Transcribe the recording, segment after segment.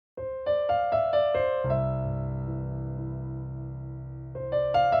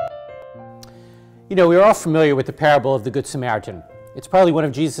You know, we're all familiar with the parable of the Good Samaritan. It's probably one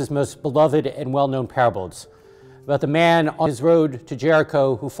of Jesus' most beloved and well-known parables, about the man on his road to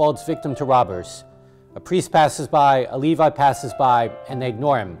Jericho who falls victim to robbers. A priest passes by, a Levite passes by, and they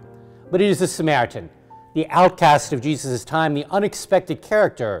ignore him. But it is the Samaritan, the outcast of Jesus' time, the unexpected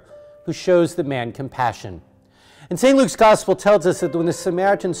character who shows the man compassion. And St. Luke's Gospel tells us that when the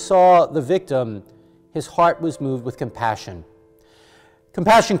Samaritan saw the victim, his heart was moved with compassion.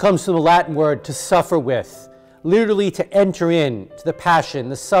 Compassion comes from the Latin word to suffer with, literally to enter in to the passion,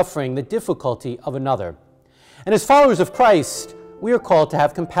 the suffering, the difficulty of another. And as followers of Christ, we are called to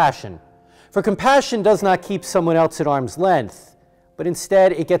have compassion. For compassion does not keep someone else at arm's length, but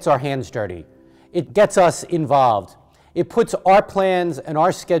instead it gets our hands dirty. It gets us involved. It puts our plans and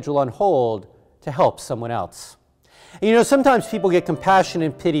our schedule on hold to help someone else. And you know, sometimes people get compassion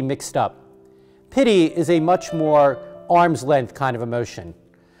and pity mixed up. Pity is a much more arm's length kind of emotion.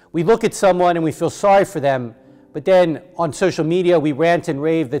 We look at someone and we feel sorry for them, but then on social media we rant and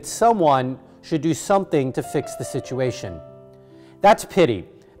rave that someone should do something to fix the situation. That's pity,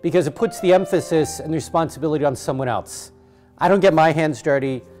 because it puts the emphasis and the responsibility on someone else. I don't get my hands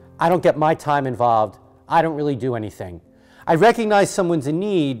dirty, I don't get my time involved, I don't really do anything. I recognize someone's in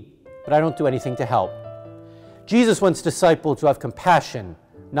need, but I don't do anything to help. Jesus wants disciples to have compassion,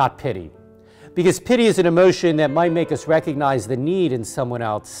 not pity. Because pity is an emotion that might make us recognize the need in someone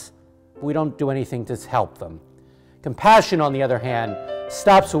else, but we don't do anything to help them. Compassion, on the other hand,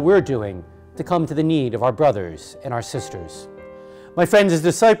 stops what we're doing to come to the need of our brothers and our sisters. My friends, as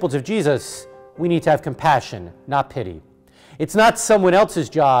disciples of Jesus, we need to have compassion, not pity. It's not someone else's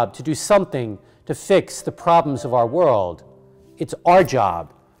job to do something to fix the problems of our world. It's our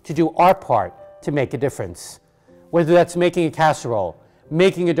job to do our part to make a difference. Whether that's making a casserole,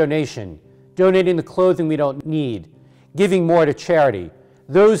 making a donation, donating the clothing we don't need, giving more to charity.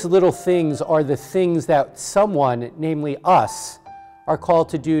 Those little things are the things that someone, namely us, are called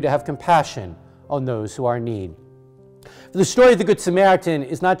to do to have compassion on those who are in need. The story of the Good Samaritan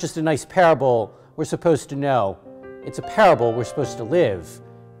is not just a nice parable we're supposed to know. It's a parable we're supposed to live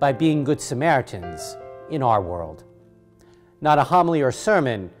by being good Samaritans in our world. Not a homily or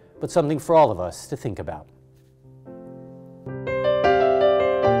sermon, but something for all of us to think about.